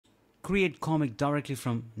create comic directly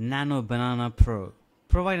from Nano Banana Pro.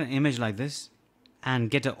 Provide an image like this and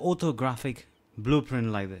get an orthographic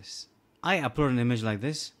blueprint like this. I upload an image like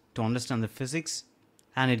this to understand the physics,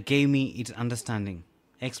 and it gave me its understanding,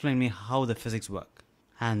 explained me how the physics work.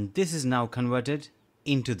 And this is now converted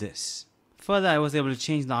into this. Further, I was able to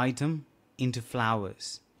change the item into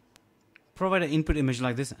flowers. Provide an input image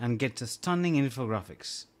like this and get a stunning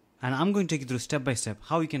infographics. And I'm going to take you through step by step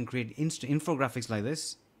how you can create infographics like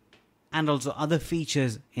this and also other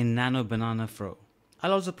features in Nano Banana Pro.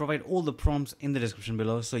 I'll also provide all the prompts in the description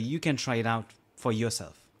below so you can try it out for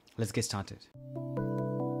yourself. Let's get started.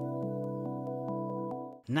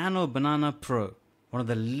 Nano Banana Pro, one of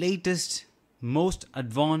the latest, most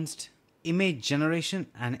advanced image generation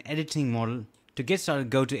and editing model. To get started,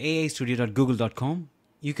 go to aistudio.google.com.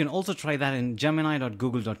 You can also try that in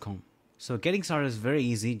gemini.google.com. So getting started is very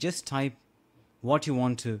easy. Just type what you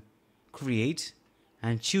want to create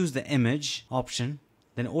and choose the image option.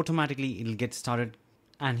 Then automatically it'll get started.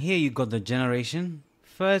 And here you got the generation.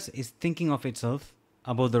 First is thinking of itself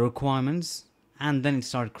about the requirements, and then it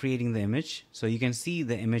started creating the image. So you can see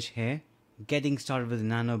the image here. Getting started with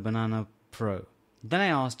Nano Banana Pro. Then I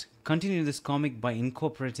asked, continue this comic by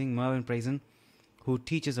incorporating Mervyn Prayson, who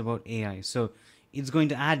teaches about AI. So it's going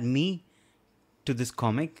to add me to this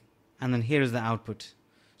comic, and then here is the output.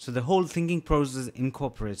 So the whole thinking process is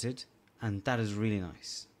incorporated, and that is really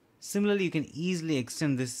nice. Similarly, you can easily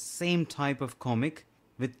extend this same type of comic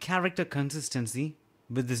with character consistency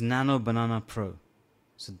with this Nano Banana Pro.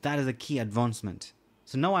 So that is a key advancement.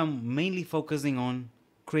 So now I'm mainly focusing on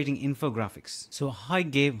creating infographics. So I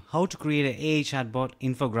gave how to create an AI chatbot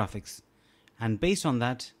infographics, and based on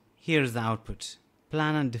that, here is the output.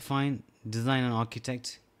 Plan and define, design and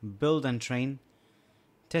architect, build and train,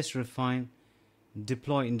 test, refine,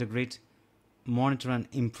 deploy, integrate, monitor and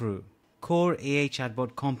improve. Core AI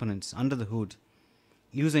chatbot components under the hood.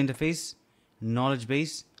 User interface, knowledge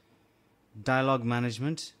base, dialogue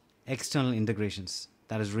management, external integrations.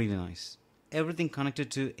 That is really nice. Everything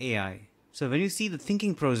connected to AI. So when you see the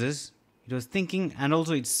thinking process, it was thinking and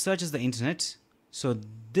also it searches the internet. So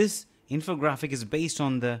this infographic is based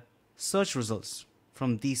on the search results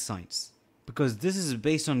from these sites, because this is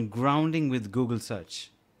based on grounding with Google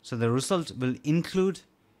search. So the result will include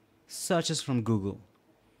searches from Google.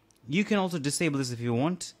 You can also disable this if you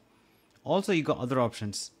want. Also, you got other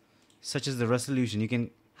options such as the resolution. You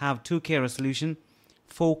can have 2K resolution,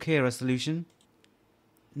 4K resolution.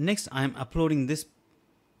 Next, I'm uploading this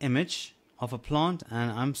image of a plant,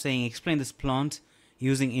 and I'm saying explain this plant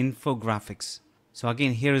using infographics. So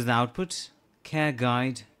again, here is the output: care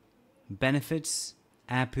guide, benefits,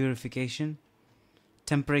 air purification,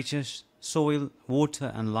 temperature, soil,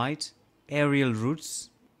 water and light, aerial routes,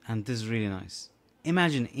 and this is really nice.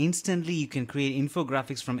 Imagine instantly you can create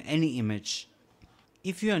infographics from any image.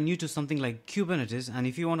 If you are new to something like Kubernetes and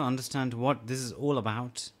if you want to understand what this is all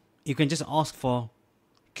about, you can just ask for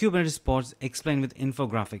Kubernetes pods explained with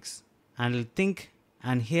infographics, and it'll think,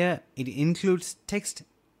 and here it includes text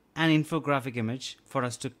and infographic image for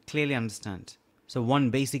us to clearly understand. So one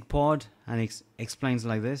basic pod, and it explains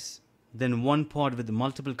like this. Then one pod with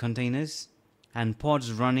multiple containers and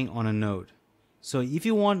pods running on a node. So if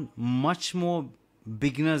you want much more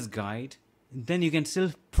beginner's guide, then you can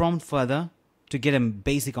still prompt further to get a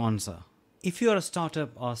basic answer. If you are a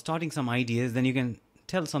startup or starting some ideas, then you can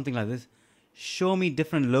tell something like this: show me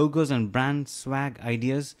different logos and brand swag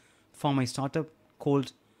ideas for my startup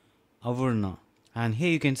called Avarna. And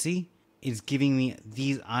here you can see it's giving me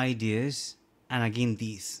these ideas, and again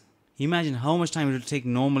these. Imagine how much time it would take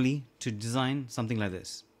normally to design something like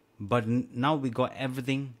this. But now we got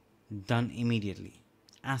everything done immediately.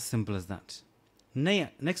 As simple as that.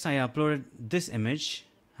 Next, I uploaded this image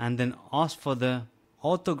and then asked for the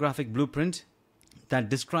orthographic blueprint that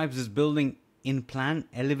describes this building in plan,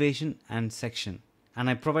 elevation and section. And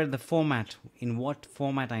I provided the format, in what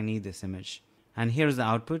format I need this image. And here's the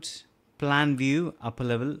output: plan view, upper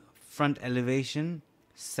level, front elevation,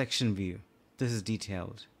 section view. This is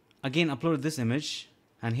detailed. Again, uploaded this image,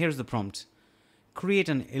 and here's the prompt: create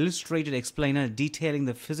an illustrated explainer detailing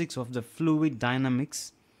the physics of the fluid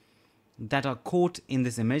dynamics that are caught in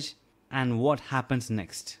this image and what happens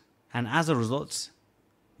next. And as a result,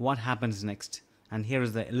 what happens next. And here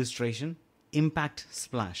is the illustration: impact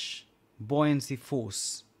splash, buoyancy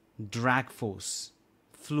force, drag force,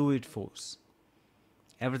 fluid force.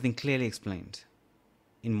 Everything clearly explained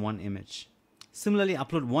in one image. Similarly,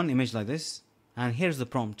 upload one image like this, and here's the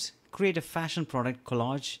prompt: create a fashion product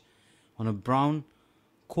collage on a brown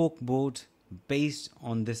cork board based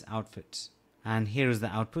on this outfit. And here is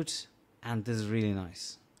the output, and this is really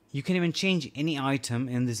nice. You can even change any item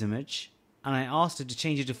in this image. And I asked it to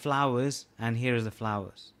change it to flowers, and here is the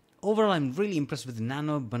flowers. Overall, I'm really impressed with the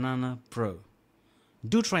Nano Banana Pro.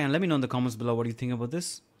 Do try and let me know in the comments below what you think about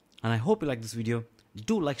this. And I hope you like this video.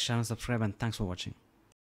 Do like, share and subscribe, and thanks for watching.